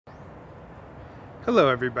Hello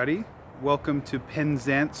everybody, welcome to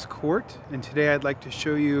Penzance Court, and today I'd like to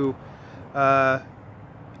show you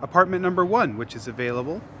apartment number 1, which is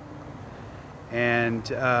available. And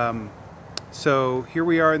so here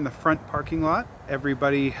we are in the front parking lot.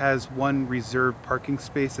 Everybody has one reserved parking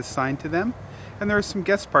space assigned to them, and there is some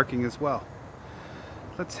guest parking as well.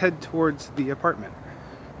 Let's head towards the apartment.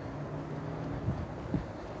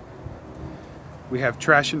 We have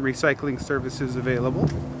trash and recycling services available.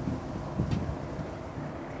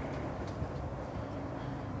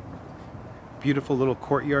 Beautiful little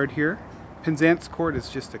courtyard here. Penzance Court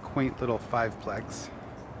is just a quaint little fiveplex.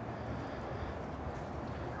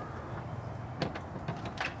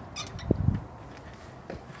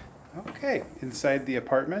 Okay, inside the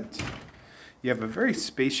apartment, you have a very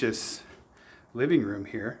spacious living room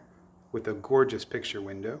here with a gorgeous picture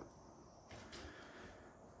window.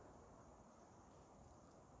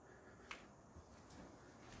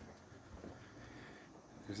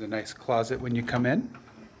 There's a nice closet when you come in.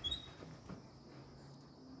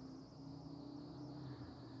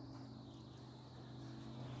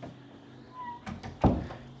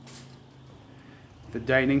 The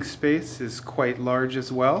dining space is quite large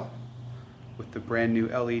as well, with the brand new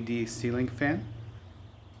LED ceiling fan.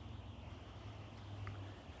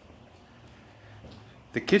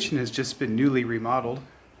 The kitchen has just been newly remodeled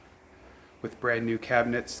with brand new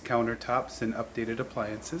cabinets, countertops, and updated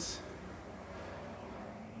appliances.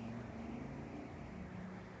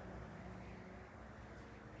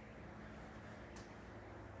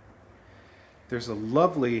 There's a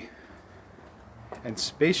lovely and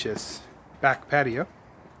spacious back patio.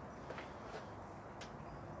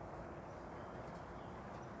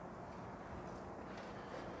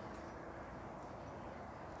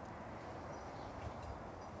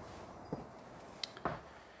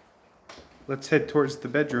 Let's head towards the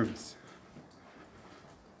bedrooms.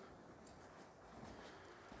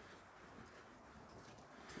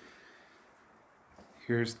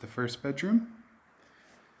 Here's the first bedroom.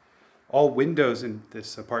 All windows in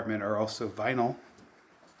this apartment are also vinyl,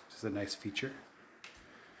 which is a nice feature.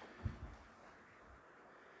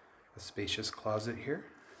 A spacious closet here.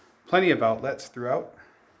 Plenty of outlets throughout.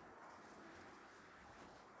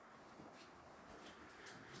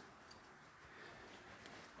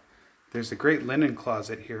 There's a great linen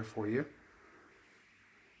closet here for you.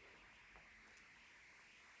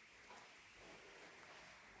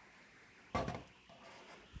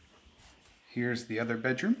 Here's the other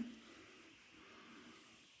bedroom.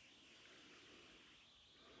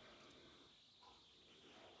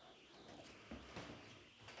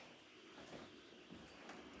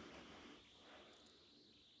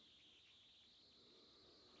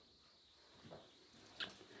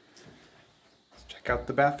 Let's check out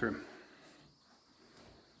the bathroom.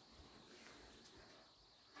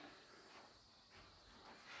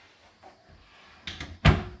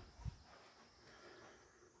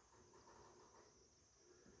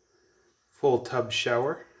 Full tub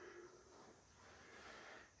shower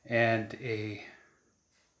and a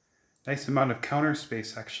nice amount of counter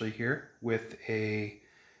space actually here with a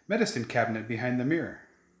medicine cabinet behind the mirror.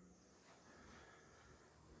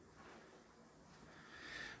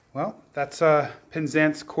 Well, that's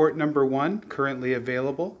Penzance Court number 1, currently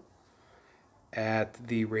available at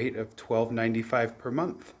the rate of $12.95 per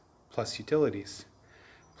month plus utilities.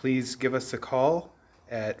 Please give us a call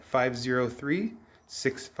at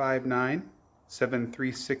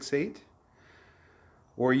 503-659-7368,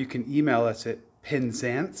 or you can email us at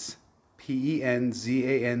Penzance,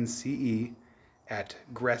 Penzance, at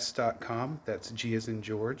gress.com. That's G as in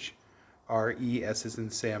George, RES as in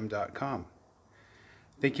Sam.com.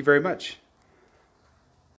 Thank you very much.